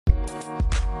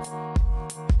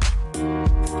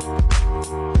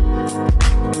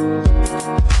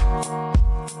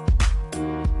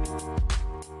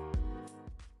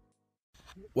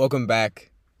Welcome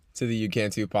back to the You Can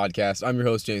Too podcast. I'm your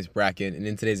host, James Bracken, and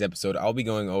in today's episode, I'll be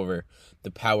going over the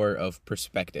power of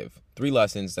perspective. 3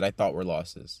 lessons that I thought were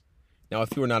losses. Now,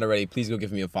 if you are not already, please go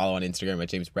give me a follow on Instagram at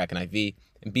JamesBrackenIV,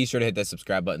 and be sure to hit that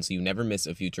subscribe button so you never miss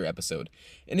a future episode.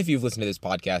 And if you've listened to this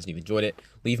podcast and you've enjoyed it,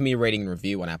 leave me a rating and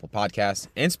review on Apple Podcasts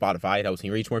and Spotify. It helps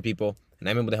me reach more people, and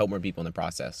I'm able to help more people in the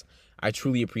process. I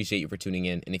truly appreciate you for tuning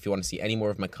in, and if you want to see any more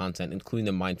of my content, including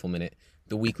the Mindful Minute,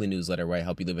 the weekly newsletter where I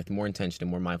help you live with more intention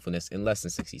and more mindfulness in less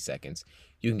than 60 seconds.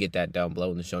 You can get that down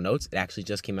below in the show notes. It actually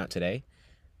just came out today.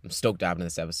 I'm stoked to have in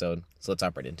this episode, so let's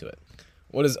hop right into it.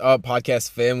 What is up,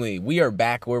 podcast family? We are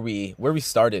back where we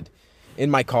started,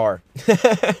 in my car.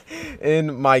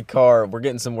 In my car, we're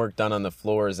getting some work done on the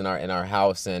floors in our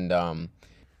house, and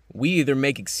we either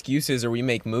make excuses or we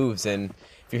make moves. And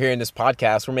if you're hearing this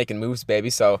podcast, we're making moves, baby.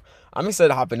 So I'm excited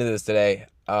to hop into this today.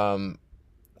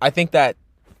 I think that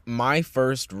my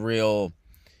first real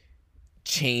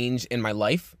change in my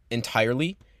life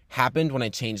entirely happened when I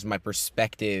changed my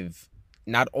perspective,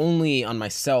 not only on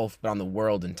myself, but on the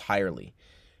world entirely.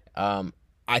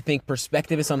 I think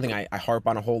perspective is something I harp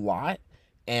on a whole lot.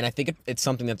 And I think it's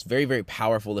something that's very, very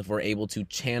powerful if we're able to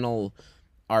channel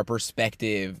our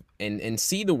perspective and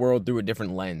see the world through a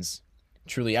different lens.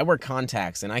 Truly, I wear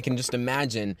contacts, and I can just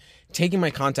imagine taking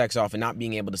my contacts off and not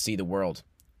being able to see the world.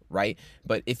 Right?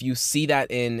 But if you see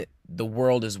that in the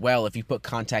world as well, if you put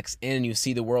contacts in and you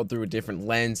see the world through a different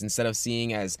lens, instead of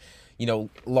seeing as,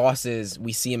 losses,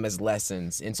 we see them as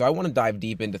lessons. And so I want to dive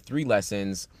deep into 3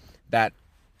 lessons that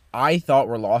I thought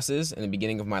were losses in the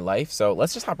beginning of my life. So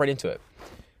let's just hop right into it.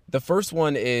 The first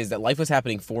one is that life was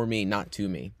happening for me, not to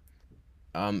me.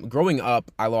 Growing up,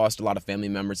 I lost a lot of family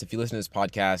members. If you listen to this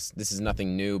podcast, this is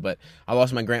nothing new, but I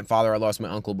lost my grandfather. I lost my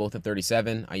uncle, both at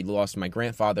 37. I lost my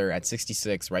grandfather at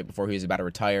 66, right before he was about to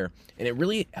retire. And it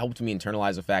really helped me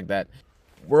internalize the fact that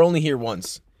we're only here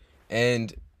once.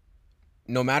 And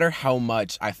no matter how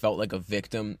much I felt like a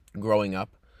victim growing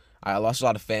up, I lost a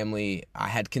lot of family. I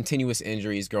had continuous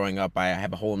injuries growing up. I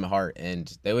have a hole in my heart,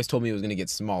 and they always told me it was going to get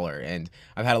smaller. And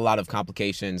I've had a lot of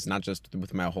complications, not just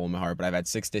with my hole in my heart, but I've had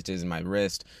 6 stitches in my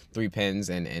wrist, 3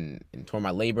 pins, and tore my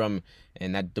labrum,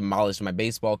 and that demolished my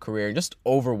baseball career, and just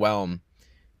overwhelm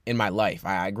in my life.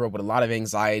 I grew up with a lot of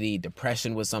anxiety.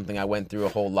 Depression was something I went through a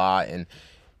whole lot,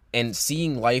 and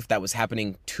seeing life that was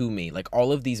happening to me, like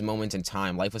all of these moments in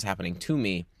time, life was happening to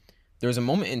me. There was a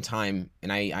moment in time,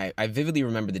 and I vividly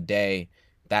remember the day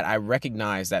that I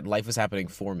recognized that life was happening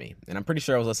for me. And I'm pretty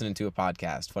sure I was listening to a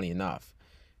podcast, funny enough.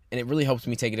 And it really helped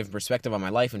me take a different perspective on my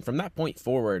life. And from that point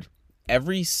forward,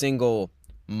 every single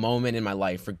moment in my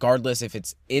life, regardless if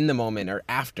it's in the moment or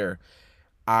after,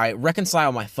 I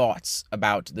reconcile my thoughts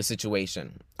about the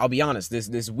situation. I'll be honest,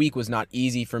 this week was not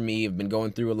easy for me. I've been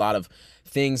going through a lot of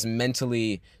things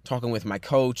mentally, talking with my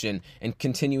coach and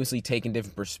continuously taking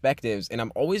different perspectives. And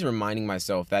I'm always reminding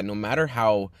myself that no matter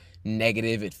how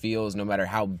negative it feels, no matter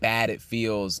how bad it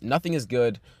feels, nothing is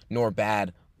good nor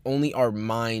bad. Only our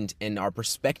mind and our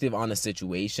perspective on the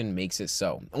situation makes it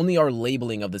so. Only our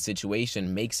labeling of the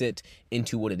situation makes it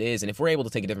into what it is. And if we're able to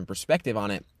take a different perspective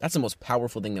on it, that's the most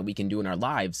powerful thing that we can do in our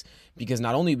lives, because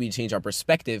not only do we change our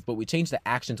perspective, but we change the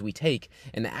actions we take.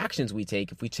 And the actions we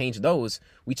take, if we change those,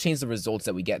 we change the results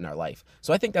that we get in our life.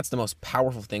 So I think that's the most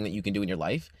powerful thing that you can do in your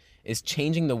life, is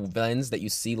changing the lens that you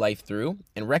see life through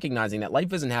and recognizing that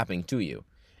life isn't happening to you.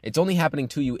 It's only happening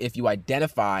to you if you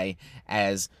identify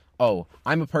as, oh,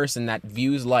 I'm a person that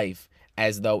views life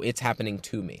as though it's happening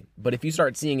to me. But if you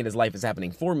start seeing it as life is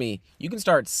happening for me, you can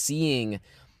start seeing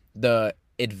the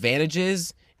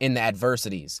advantages in the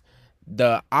adversities,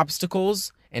 the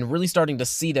obstacles, and really starting to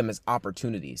see them as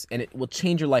opportunities. And it will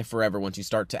change your life forever once you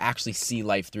start to actually see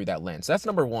life through that lens. So that's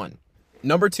number 1.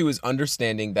 Number 2 is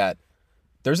understanding that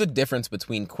there's a difference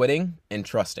between quitting and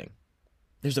trusting.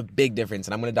 There's a big difference,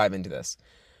 and I'm going to dive into this.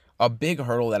 A big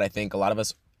hurdle that I think a lot of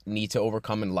us need to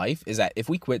overcome in life is that if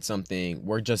we quit something,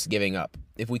 we're just giving up.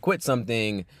 If we quit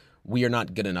something, we are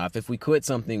not good enough. If we quit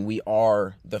something, we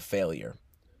are the failure,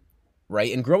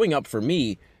 right? And growing up for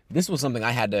me, this was something I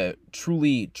had to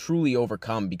truly, truly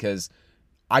overcome, because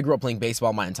I grew up playing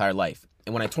baseball my entire life.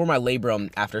 And when I tore my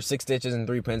labrum after 6 stitches and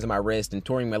 3 pins in my wrist, and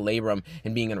touring my labrum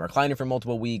and being in a recliner for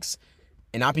multiple weeks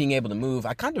and not being able to move,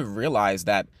 I kind of realized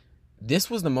that this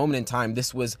was the moment in time,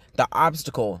 this was the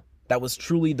obstacle that was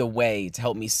truly the way to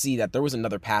help me see that there was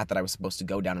another path that I was supposed to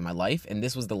go down in my life. And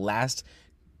this was the last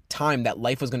time that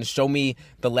life was going to show me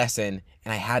the lesson,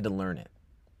 and I had to learn it.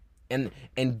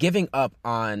 And giving up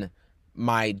on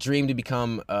my dream to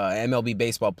become an MLB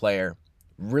baseball player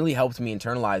really helped me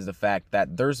internalize the fact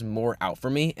that there's more out for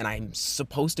me and I'm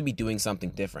supposed to be doing something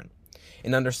different.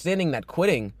 And understanding that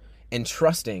quitting and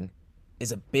trusting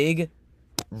is a big,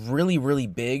 really, really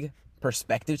big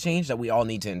perspective change that we all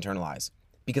need to internalize.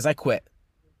 Because I quit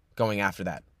going after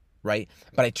that, right?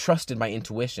 But I trusted my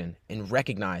intuition and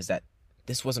recognized that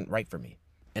this wasn't right for me.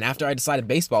 And after I decided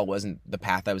baseball wasn't the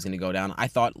path I was going to go down, I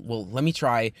thought, well, let me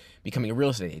try becoming a real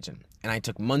estate agent. And I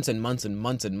took months and months and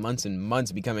months and months and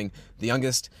months becoming the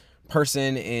youngest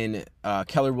person in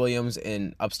Keller Williams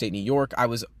in upstate New York. I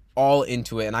was all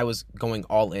into it and I was going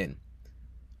all in.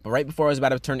 But right before I was about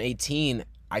to turn 18,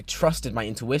 I trusted my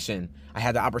intuition. I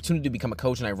had the opportunity to become a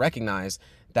coach and I recognized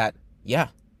that, yeah,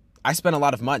 I spent a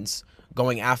lot of months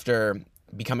going after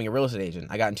becoming a real estate agent.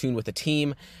 I got in tune with the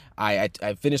team. I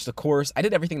finished the course. I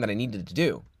did everything that I needed to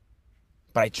do.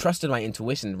 But I trusted my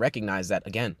intuition and recognized that,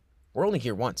 again, we're only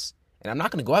here once. And I'm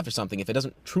not going to go after something if it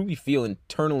doesn't truly feel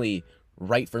internally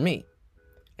right for me.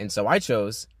 And so I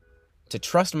chose to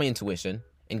trust my intuition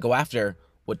and go after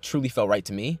what truly felt right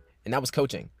to me, and that was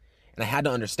coaching. And I had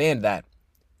to understand that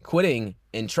quitting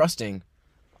and trusting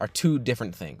are two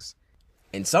different things.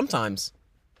 And sometimes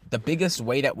the biggest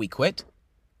way that we quit,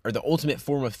 or the ultimate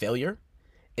form of failure,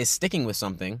 is sticking with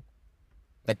something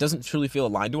that doesn't truly feel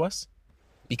aligned to us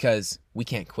because we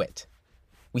can't quit.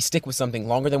 We stick with something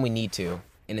longer than we need to,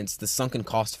 and it's the sunken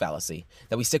cost fallacy,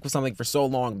 that we stick with something for so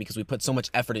long because we put so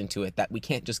much effort into it that we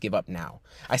can't just give up now.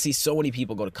 I see so many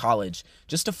people go to college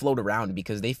just to float around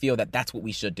because they feel that that's what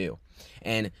we should do.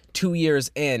 And 2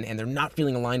 years in, and they're not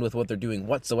feeling aligned with what they're doing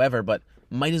whatsoever, but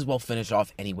might as well finish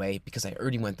off anyway because I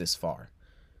already went this far.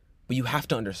 But you have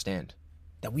to understand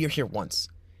that we are here once,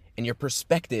 and your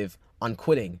perspective on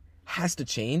quitting has to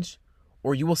change,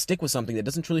 or you will stick with something that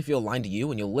doesn't truly feel aligned to you,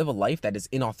 and you'll live a life that is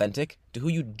inauthentic to who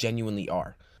you genuinely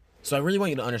are. So I really want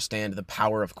you to understand the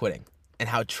power of quitting and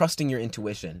how trusting your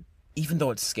intuition, even though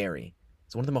it's scary,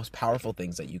 is one of the most powerful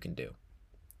things that you can do.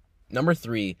 Number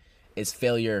 3 is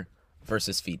failure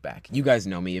versus feedback. You guys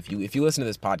know me. If you listen to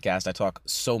this podcast, I talk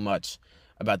so much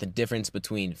about the difference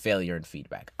between failure and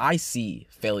feedback. I see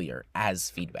failure as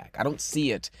feedback. I don't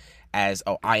see it as,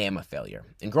 oh, I am a failure.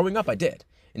 And growing up, I did.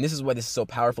 And this is why this is so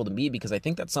powerful to me, because I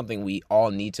think that's something we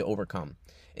all need to overcome,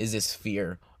 is this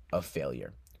fear of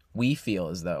failure. We feel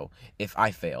as though if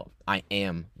I fail, I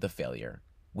am the failure.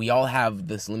 We all have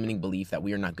this limiting belief that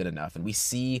we are not good enough, and we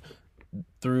see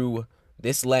through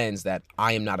this lens that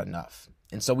I am not enough.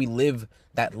 And so we live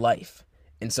that life.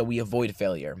 And so we avoid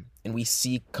failure, and we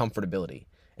seek comfortability,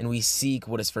 and we seek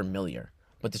what is familiar.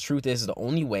 But the truth is the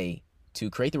only way to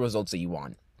create the results that you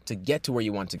want, to get to where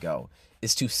you want to go,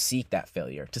 is to seek that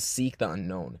failure, to seek the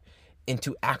unknown, and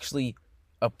to actually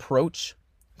approach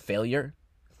failure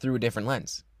through a different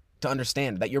lens, to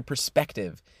understand that your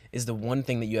perspective is the one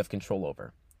thing that you have control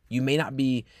over. You may not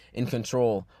be in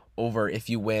control over if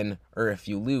you win or if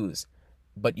you lose,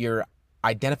 but your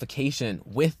identification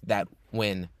with that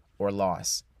win or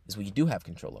loss is what you do have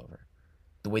control over.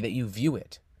 The way that you view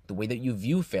it, the way that you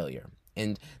view failure,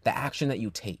 and the action that you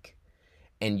take.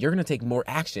 And you're going to take more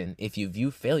action if you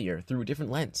view failure through a different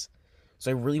lens.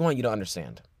 So I really want you to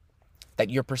understand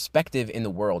that your perspective in the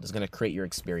world is going to create your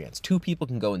experience. 2 people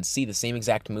can go and see the same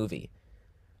exact movie,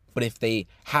 but if they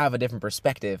have a different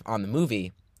perspective on the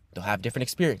movie, they'll have different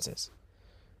experiences.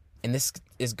 And this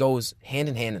goes hand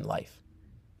in hand in life.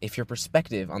 If your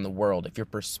perspective on the world, if your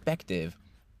perspective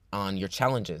on your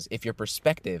challenges, if your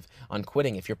perspective on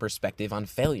quitting, if your perspective on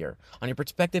failure, on your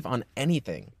perspective on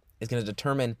anything is going to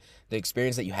determine the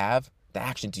experience that you have, the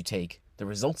actions you take, the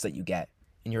results that you get,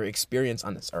 and your experience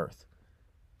on this earth.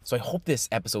 So I hope this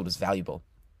episode was valuable.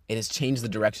 It has changed the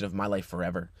direction of my life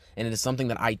forever, and it is something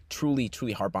that I truly,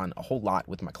 truly harp on a whole lot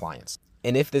with my clients.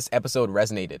 And if this episode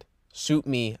resonated, shoot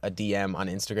me a DM on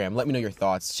Instagram. Let me know your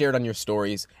thoughts. Share it on your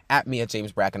stories. @me at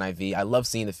JamesBrackenIV. I love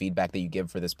seeing the feedback that you give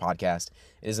for this podcast.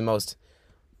 It is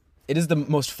the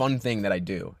most fun thing that I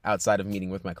do outside of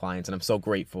meeting with my clients, and I'm so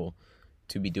grateful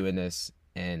to be doing this,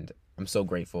 and I'm so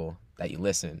grateful that you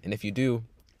listen. And if you do,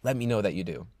 let me know that you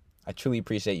do. I truly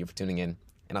appreciate you for tuning in,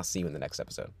 and I'll see you in the next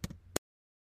episode.